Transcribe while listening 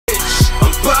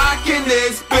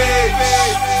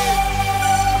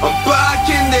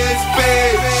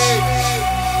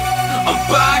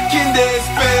back in this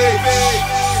bitch.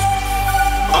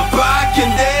 I'm back in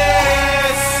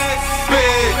this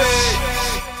bitch.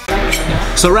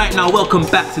 So right now, welcome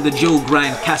back to the Joe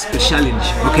Grind Kaspas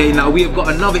Challenge. Okay, now we have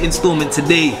got another installment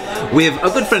today with a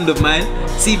good friend of mine,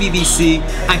 CBBC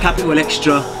and Capital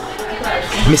Xtra,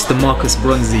 Mr. Marcus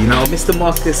Bronzy. Now, Mr.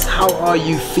 Marcus, how are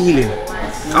you feeling?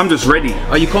 I'm just ready.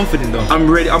 Are you confident though? I'm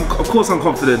ready. Of course I'm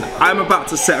confident. I'm about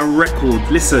to set a record.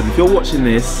 Listen, if you're watching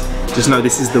this, just know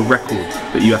this is the record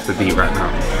that you have to beat right now.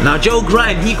 Now, Joe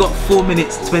Grind, he got 4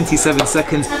 minutes 27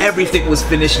 seconds. Everything was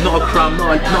finished. Not a crumb,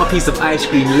 not a piece of ice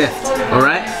cream left. All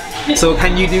right. So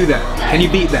can you do that? Can you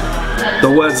beat that? The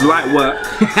words light work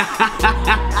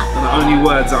are the only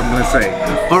words I'm gonna say.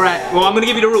 Alright, well I'm gonna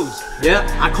give you the rules. Yeah?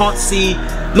 I can't see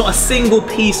not a single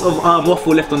piece of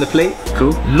waffle left on the plate.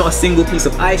 Cool. Not a single piece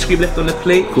of ice cream left on the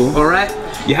plate. Cool. Alright?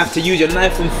 You have to use your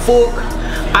knife and fork.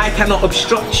 I cannot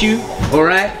obstruct you.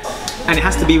 Alright? And it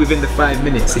has to be within the 5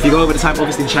 minutes. If you go over the time,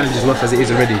 obviously the challenge is rough as it is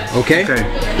already. Okay? Okay.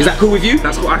 Is that cool with you?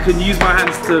 That's cool. I can use my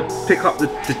hands to pick up the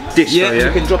dish. Yeah, though, yeah?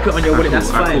 You can drop it on your wallet, that's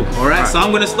fine. Cool. Alright, so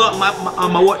I'm gonna start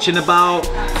my watch in about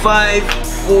 5,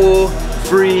 4,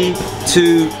 3,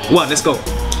 2, 1. Let's go.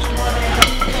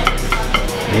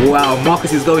 Wow,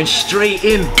 Marcus is going straight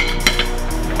in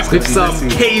with some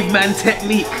caveman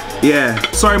technique. Yeah.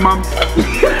 Sorry, mum.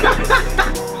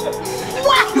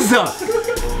 Wowza!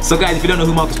 So guys, if you don't know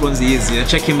who Marcus Bronzy is, yeah,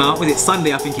 check him out. Was it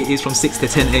Sunday? I think it is, from 6 to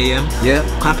 10 AM. Yeah,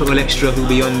 Capital Xtra, who'll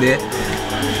be on there.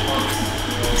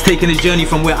 He's taking his journey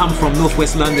from where I'm from,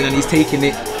 Northwest London, and he's taking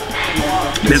it.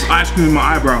 There's ice cream in my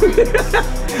eyebrow.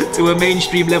 To a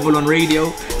mainstream level on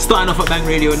radio. Starting off at Bank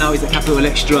Radio, now he's at Capital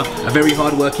Xtra. A very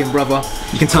hard-working brother.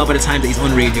 You can tell by the time that he's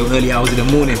on radio, early hours in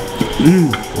the morning.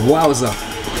 Wowza.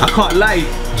 I can't lie.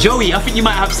 Joey, I think you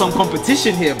might have some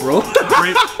competition here, bro.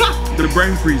 The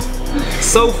brain freeze.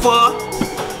 So far,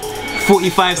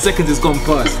 45 seconds has gone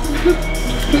past.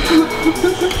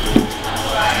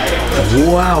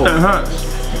 Wow. It hurts.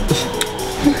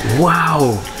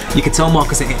 Wow. You can tell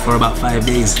Marcus ain't ate for about 5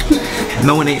 days.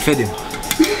 No one ain't fed him.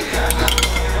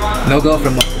 No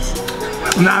girlfriend,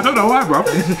 Marcus. Nah, I don't know why, bro.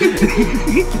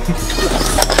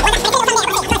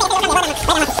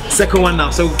 Second one now.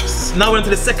 So now we're into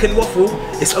the second waffle.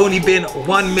 It's only been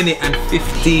 1 minute and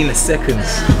 15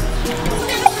 seconds.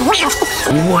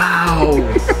 Wow.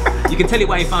 You can tell it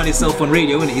why he found himself on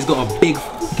radio, innit? He's got a big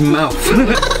mouth.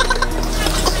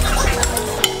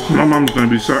 My mum's gonna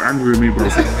be so angry with me, bro.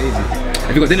 This is amazing.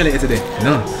 Have you got dinner later today?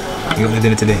 No. You got no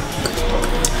dinner today.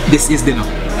 This is dinner.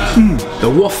 The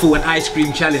waffle and ice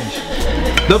cream challenge.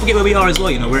 Don't forget where we are as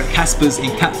well, you know, we're at Kaspas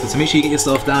in Catford, so make sure you get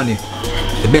yourself down here.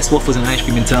 The best waffles and ice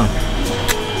cream in town.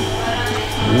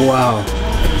 Wow.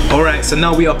 Alright, so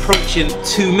now we are approaching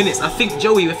 2 minutes. I think,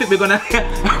 Joey, I think we're gonna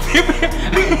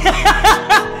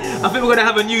I think we're gonna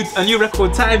have a new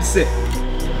record time set.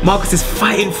 Marcus is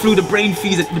fighting through the brain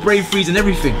freeze and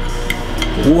everything.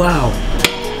 Wow.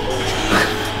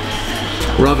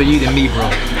 Rather you than me, bro.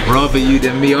 Rather you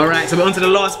than me. Alright, so we're on to the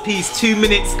last piece. 2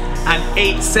 minutes and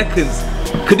 8 seconds.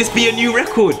 Could this be a new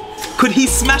record? Could he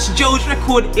smash Joe's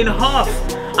record in half?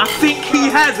 I think he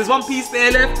has. There's one piece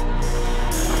there left.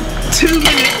 2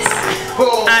 minutes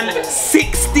and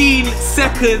 16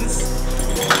 seconds.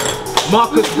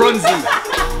 Marcus Bronzy.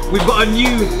 We've got a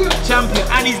new champion,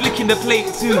 and he's licking the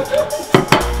plate too.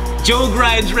 Joe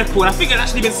Grind's record. I think it's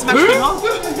actually been smashed in half.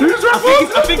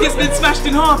 I think it's been smashed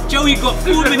in half. Joey got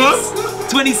 4 minutes,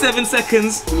 27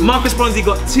 seconds. Marcus Bronzy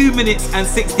got 2 minutes and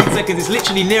 16 seconds. It's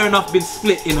literally near enough been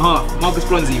split in half. Marcus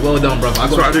Bronzy, well done, brother. I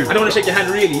don't want to shake your hand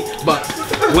really, but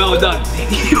well done.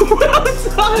 Well done.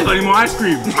 I need more ice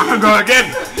cream. I can go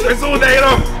again. It's all day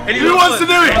long. Who wants to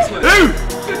do it? Who?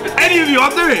 Any of you,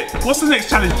 I'll do it. What's the next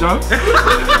challenge, Joe?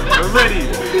 I'm ready.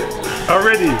 I'm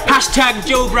ready. Hashtag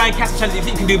Joe Grind Kaspas Challenge. If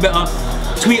you can do better,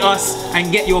 tweet us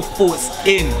and get your thoughts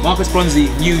in. Marcus Bronzy,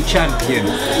 new champion.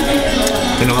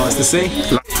 Don't know what else to say.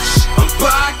 I'm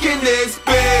back in this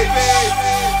bitch.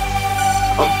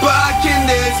 I'm back in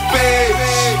this bitch.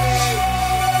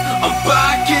 I'm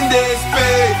back in this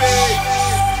bitch.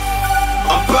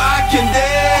 I'm back in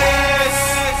this.